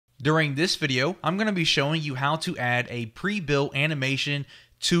During this video, I'm going to be showing you how to add a pre-built animation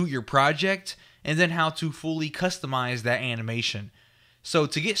to your project and then how to fully customize that animation. So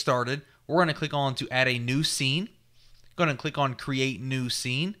to get started, we're going to click on to add a new scene. Going to click on create new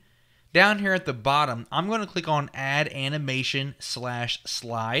scene. Down here at the bottom, I'm going to click on add animation /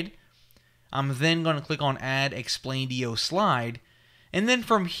 slide. I'm then going to click on add Explaindio slide. And then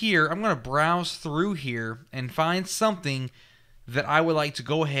from here, I'm going to browse through here and find something that I would like to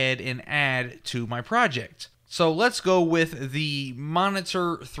go ahead and add to my project. So let's go with the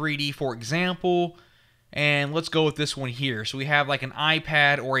monitor 3D, for example, and let's go with this one here. So we have like an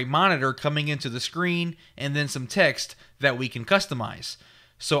iPad or a monitor coming into the screen and then some text that we can customize.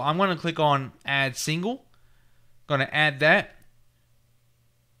 So I'm going to click on add single. Going to add that.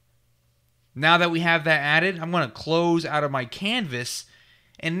 Now that we have that added, I'm going to close out of my canvas.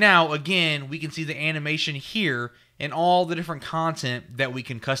 And now, again, we can see the animation here and all the different content that we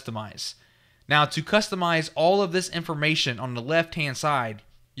can customize. Now, to customize all of this information on the left-hand side,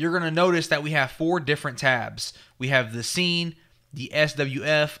 you're going to notice that we have 4 different tabs. We have the scene, the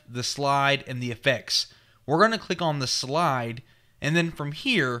SWF, the slide, and the effects. We're going to click on the slide, and then from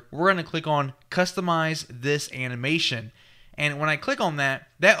here, we're going to click on customize this animation. And when I click on that,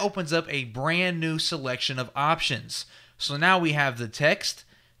 that opens up a brand new selection of options. So now we have the text,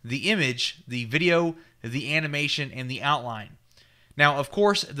 the image, the video, the animation, and the outline. Now, of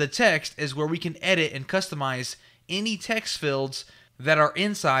course, the text is where we can edit and customize any text fields that are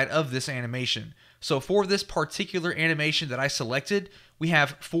inside of this animation. So for this particular animation that I selected, we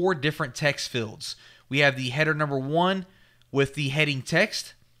have 4 different text fields. We have the header number 1 with the heading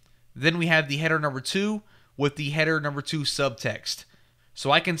text. Then we have the header number 2 with the header number 2 subtext. So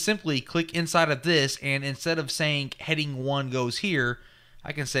I can simply click inside of this, and instead of saying heading 1 goes here,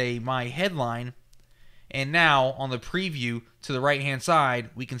 I can say my headline. And now on the preview to the right hand side,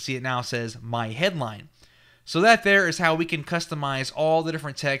 we can see it now says my headline. So that there is how we can customize all the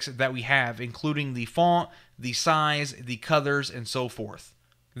different text that we have, including the font, the size, the colors, and so forth.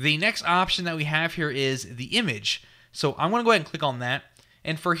 The next option that we have here is the image. So I'm going to go ahead and click on that.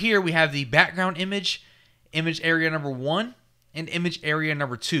 And for here, we have the background image, image area number 1, and image area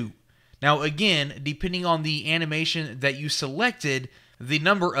number 2. Now again, depending on the animation that you selected, the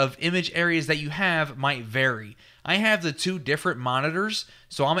number of image areas that you have might vary. I have the 2 different monitors,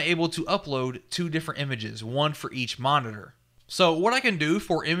 so I'm able to upload 2 different images, one for each monitor. So what I can do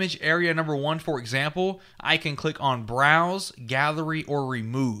for image area number 1, for example, I can click on Browse, Gallery, or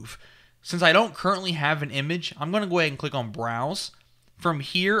Remove. Since I don't currently have an image, I'm going to go ahead and click on Browse. From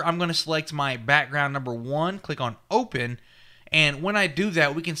here, I'm going to select my background number 1, click on Open, and when I do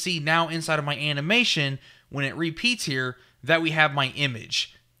that, we can see now inside of my animation, when it repeats here, that we have my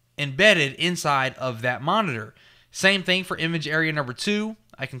image embedded inside of that monitor. Same thing for image area number 2.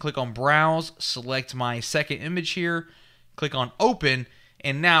 I can click on Browse, select my second image here, click on Open,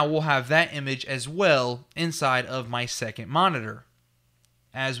 and now we'll have that image as well inside of my second monitor,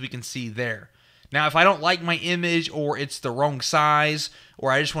 as we can see there. Now, if I don't like my image, or it's the wrong size,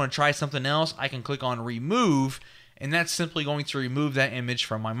 or I just want to try something else, I can click on Remove, and that's simply going to remove that image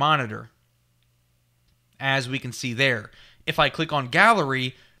from my monitor, as we can see there. If I click on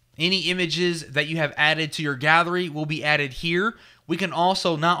Gallery, any images that you have added to your gallery will be added here. We can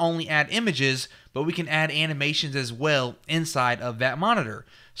also not only add images, but we can add animations as well inside of that monitor.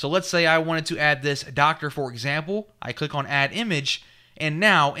 So let's say I wanted to add this doctor, for example. I click on Add Image, and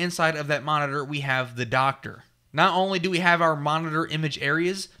now inside of that monitor we have the doctor. Not only do we have our monitor image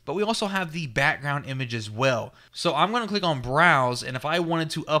areas, but we also have the background image as well. So I'm going to click on Browse, and if I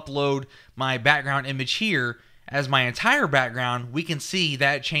wanted to upload my background image here as my entire background, we can see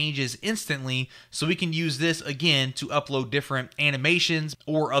that changes instantly, so we can use this again to upload different animations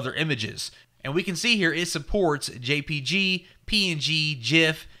or other images. And we can see here it supports JPG, PNG,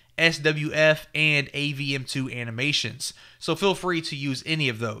 GIF, SWF, and AVM2 animations. So feel free to use any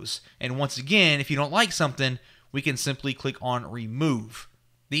of those. And once again, if you don't like something, we can simply click on Remove.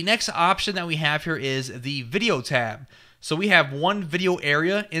 The next option that we have here is the Video tab. So we have one video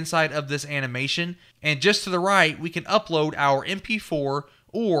area inside of this animation, and just to the right, we can upload our MP4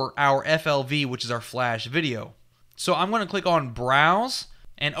 or our FLV, which is our flash video. So I'm going to click on Browse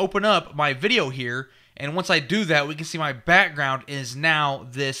and open up my video here, and once I do that, we can see my background is now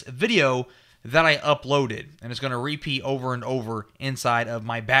this video that I uploaded, and it's going to repeat over and over inside of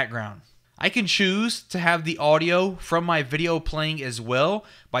my background. I can choose to have the audio from my video playing as well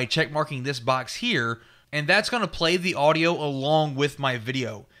by checkmarking this box here, and that's going to play the audio along with my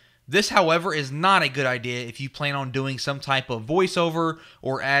video. This, however, is not a good idea if you plan on doing some type of voiceover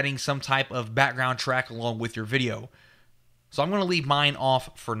or adding some type of background track along with your video. So I'm going to leave mine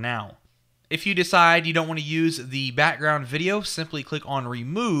off for now. If you decide you don't want to use the background video, simply click on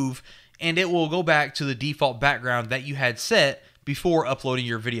remove and it will go back to the default background that you had set before uploading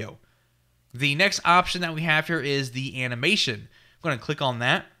your video. The next option that we have here is the animation. I'm going to click on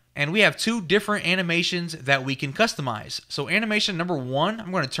that, and we have two different animations that we can customize. So animation number 1,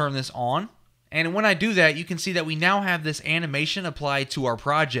 I'm going to turn this on, and when I do that, you can see that we now have this animation applied to our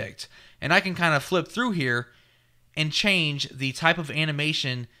project. And I can kind of flip through here and change the type of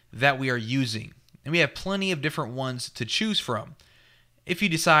animation that we are using. And we have plenty of different ones to choose from. If you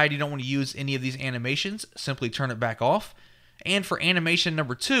decide you don't want to use any of these animations, simply turn it back off. And for animation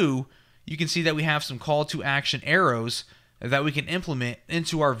number 2, you can see that we have some call to action arrows that we can implement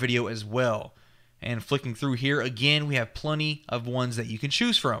into our video as well. And flicking through here, again, we have plenty of ones that you can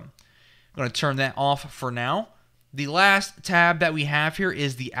choose from. I'm going to turn that off for now. The last tab that we have here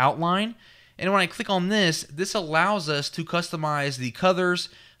is the outline. And when I click on this, this allows us to customize the colors,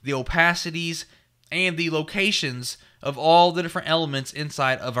 the opacities, and the locations of all the different elements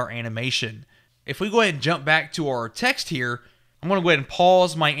inside of our animation. If we go ahead and jump back to our text here, I'm going to go ahead and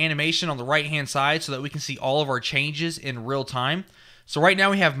pause my animation on the right hand side so that we can see all of our changes in real time. So right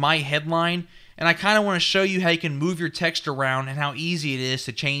now we have my headline, and I kind of want to show you how you can move your text around and how easy it is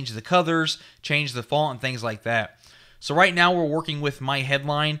to change the colors, change the font, and things like that. So right now we're working with my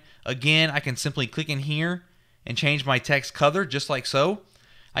headline. Again, I can simply click in here and change my text color just like so.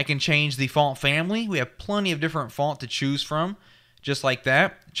 I can change the font family. We have plenty of different font to choose from, just like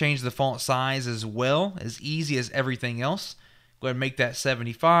that. Change the font size as well, as easy as everything else. Go ahead and make that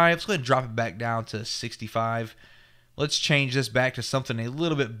 75. Let's go ahead and drop it back down to 65. Let's change this back to something a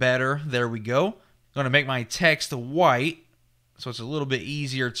little bit better. There we go. I'm going to make my text white so it's a little bit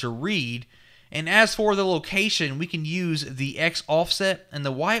easier to read. And as for the location, we can use the X offset and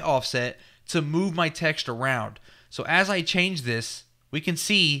the Y offset to move my text around. So as I change this, we can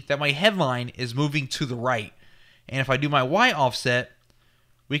see that my headline is moving to the right. And if I do my Y offset,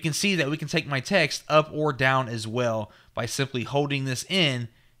 we can see that we can take my text up or down as well by simply holding this in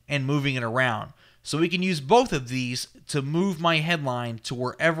and moving it around. So we can use both of these to move my headline to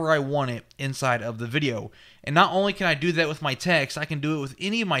wherever I want it inside of the video. And not only can I do that with my text, I can do it with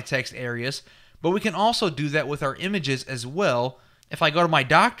any of my text areas, but we can also do that with our images as well. If I go to my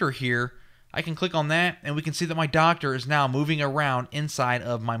doctor here, I can click on that and we can see that my doctor is now moving around inside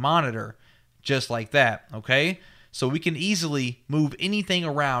of my monitor, just like that, okay? So we can easily move anything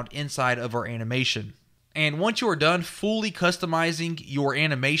around inside of our animation. And once you are done fully customizing your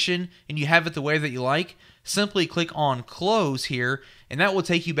animation and you have it the way that you like, simply click on close here and that will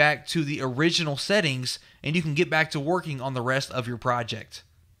take you back to the original settings and you can get back to working on the rest of your project.